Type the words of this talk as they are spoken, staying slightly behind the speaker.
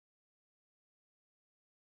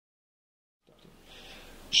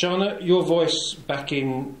Shana, Your Voice back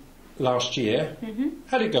in last year.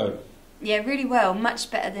 How'd it go? Yeah, really well. Much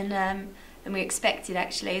better than we expected,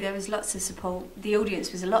 actually. There was lots of support. The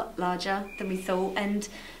audience was a lot larger than we thought, and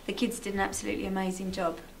the kids did an absolutely amazing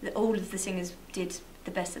job. All of the singers did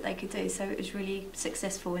the best that they could do, so it was really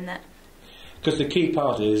successful in that. Because the key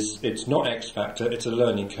part is, it's not X Factor, it's a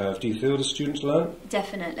learning curve. Do you feel the students learn?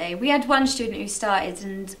 Definitely. We had one student who started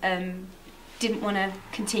and didn't want to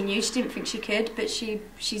continue. She didn't think she could, but she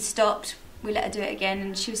stopped. We let her do it again,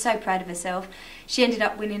 and she was so proud of herself. She ended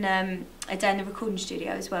up winning a day in the recording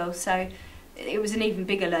studio as well, so it was an even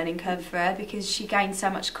bigger learning curve for her because she gained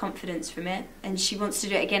so much confidence from it, and she wants to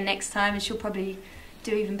do it again next time, and she'll probably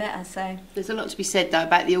do even better. So there's a lot to be said though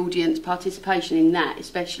about the audience participation in that,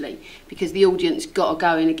 especially because the audience got her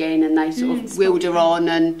going again, and they sort of willed her on,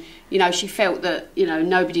 and you know, she felt that, you know,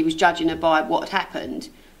 nobody was judging her by what had happened,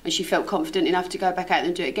 and she felt confident enough to go back out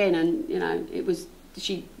and do it again, and you know,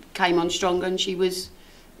 she came on stronger, and she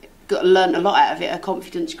learned a lot out of it. Her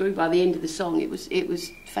confidence grew by the end of the song. It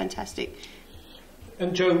was fantastic.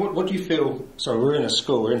 And Jo, what do you feel, sorry, we're in a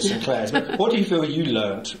school, we're in St Clair's, but what do you feel you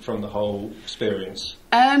learnt from the whole experience?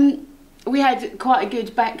 We had quite a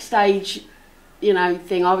good backstage, you know,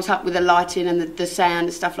 thing. I was up with the lighting and the sound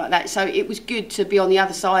and stuff like that, so it was good to be on the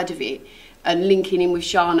other side of it and linking in with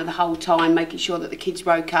Shana the whole time, making sure that the kids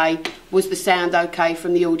were okay. Was the sound okay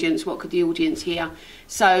from the audience? What could the audience hear?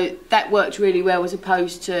 So that worked really well, as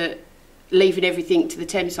opposed to leaving everything to the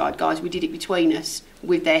Thameside guys. We did it between us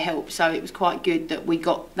with their help, so it was quite good that we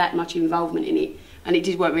got that much involvement in it, and it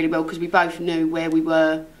did work really well because we both knew where we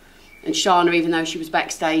were. And Shana, even though she was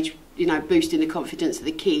backstage, you know, boosting the confidence of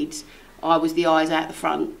the kids, I was the eyes out the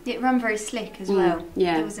front. It ran very slick as well.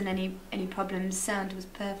 Yeah, there wasn't any problems. Sound was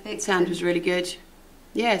perfect. Sound was really good.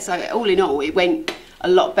 Yeah, so all in all, it went a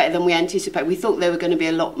lot better than we anticipated. We thought there were going to be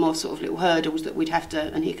a lot more sort of little hurdles that we'd have to,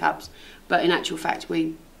 and hiccups, but in actual fact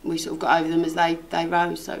we sort of got over them as they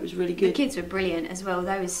rose, so it was really good. The kids were brilliant as well.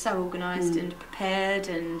 They were so organised and prepared,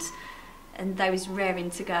 and they was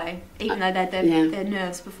raring to go, even though they had their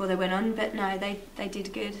nerves before they went on, but no, they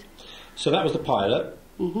did good. So that was the pilot.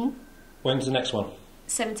 When's the next one?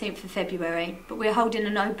 17th of February, but we're holding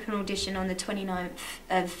an open audition on the 29th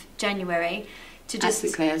of January to just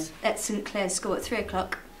at St Clair's School at 3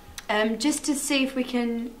 o'clock, just to see if we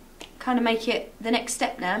can kind of make it the next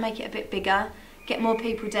step now, make it a bit bigger, get more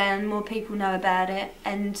people down, more people know about it,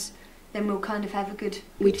 and then we'll kind of have a good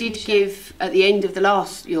We did give, at the end of the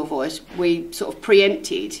last Your Voice, we sort of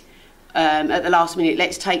preempted at the last minute,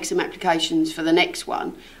 let's take some applications for the next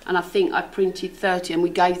one, and I think I printed 30 and we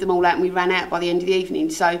gave them all out, and we ran out by the end of the evening.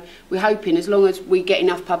 So we're hoping, as long as we get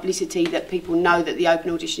enough publicity that people know that the open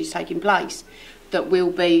audition is taking place, that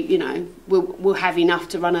we'll be, you know, we'll have enough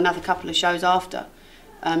to run another couple of shows after,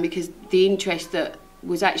 because the interest that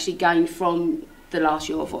was actually gained from the last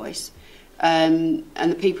Your Voice, and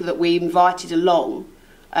the people that we invited along,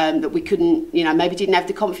 that we couldn't, you know, maybe didn't have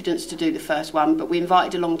the confidence to do the first one, but we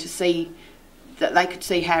invited along to see that they could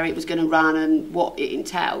see how it was going to run and what it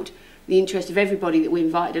entailed. The interest of everybody that we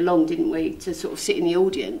invited along, didn't we, to sort of sit in the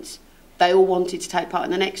audience, they all wanted to take part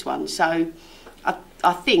in the next one. So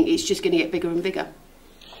I think it's just going to get bigger and bigger.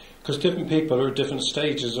 Because different people are at different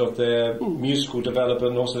stages of their musical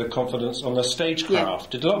development, and also their confidence on their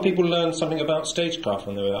stagecraft. Did a lot of people learn something about stagecraft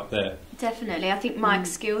when they were up there? Definitely. I think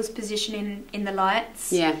Mike's skills, positioning in the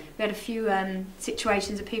lights. Yeah. We had a few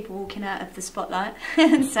situations of people walking out of the spotlight,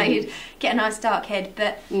 so you'd get a nice dark head.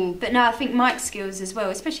 But no, I think Mike's skills as well,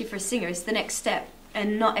 especially for a singer, is the next step.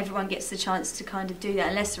 And not everyone gets the chance to kind of do that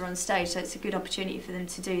unless they're on stage, so it's a good opportunity for them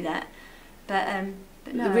to do that. But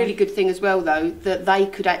no. The really good thing as well, though, that they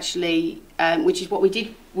could actually, which is what we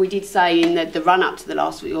did say in the run-up to the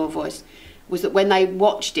last Your Voice, was that when they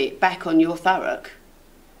watched it back on Your Thurrock,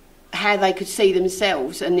 how they could see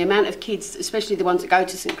themselves, and the amount of kids, especially the ones that go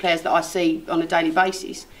to St Clair's that I see on a daily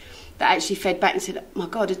basis, that actually fed back and said, oh my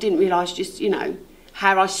God, I didn't realise just, you know,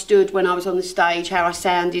 how I stood when I was on the stage, how I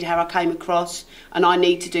sounded, how I came across, and I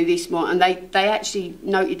need to do this more. And they actually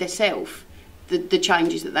noted themselves the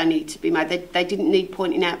changes that they need to be made. They didn't need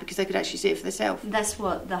pointing out, because they could actually see it for themselves. That's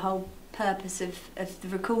what the whole purpose of the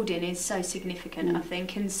recording is, so significant, I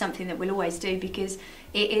think, and something that we'll always do, because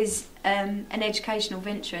it is an educational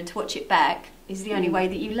venture, and to watch it back is the only way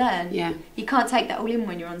that you learn. Yeah. You can't take that all in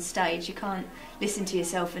when you're on stage. You can't listen to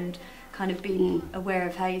yourself and kind of be aware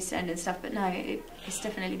of how you sound and stuff, but no, it's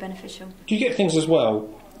definitely beneficial. Do you get things as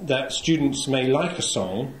well that students may like a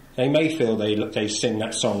song, they may feel they sing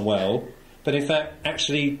that song well, but in fact,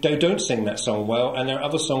 actually, they don't sing that song well, and there are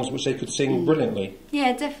other songs which they could sing brilliantly.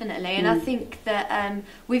 Yeah, definitely. And I think that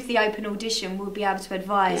with the open audition, we'll be able to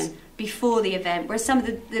advise before the event, whereas some of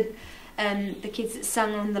the kids that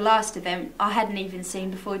sung on the last event, I hadn't even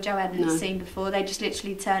seen before, Joe hadn't seen before. They just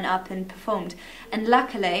literally turned up and performed. And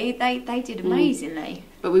luckily, they did amazingly.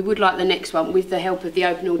 But we would like the next one, with the help of the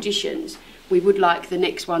open auditions, we would like the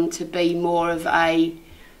next one to be more of a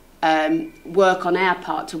work on our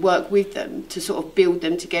part, to work with them, to sort of build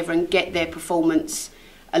them together and get their performance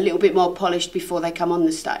a little bit more polished before they come on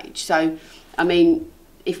the stage. So, I mean,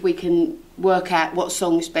 if we can work out what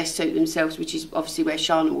songs best suit themselves, which is obviously where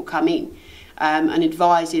Shana will come in, and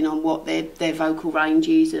advising on what their vocal range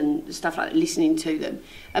is and stuff like that, listening to them.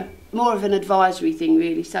 More of an advisory thing,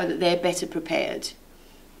 really, so that they're better prepared.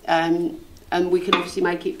 And we can obviously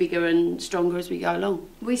make it bigger and stronger as we go along.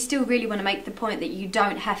 We still really want to make the point that you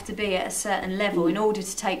don't have to be at a certain level in order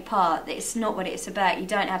to take part. That it's not what it's about. You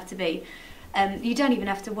don't have to be. You don't even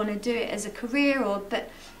have to want to do it as a career, but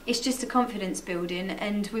it's just a confidence building,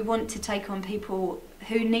 and we want to take on people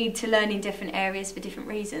who need to learn in different areas for different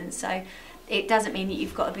reasons. So it doesn't mean that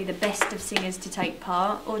you've got to be the best of singers to take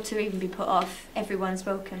part or to even be put off. Everyone's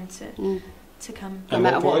welcome to come. No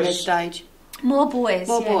matter what their stage. More boys.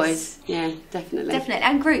 More boys, yeah, definitely. Definitely,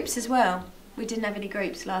 and groups as well. We didn't have any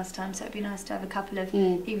groups last time, so it'd be nice to have a couple of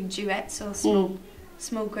even duets or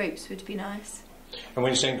small groups would be nice. And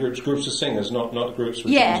when you're saying groups of singers, not groups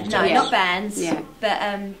with not bands. Yeah,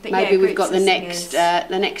 but maybe we've got the next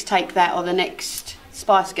Take That or the next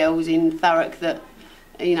Spice Girls in Thurrock that,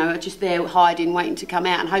 you know, are just there hiding, waiting to come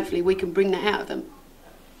out, and hopefully we can bring that out of them.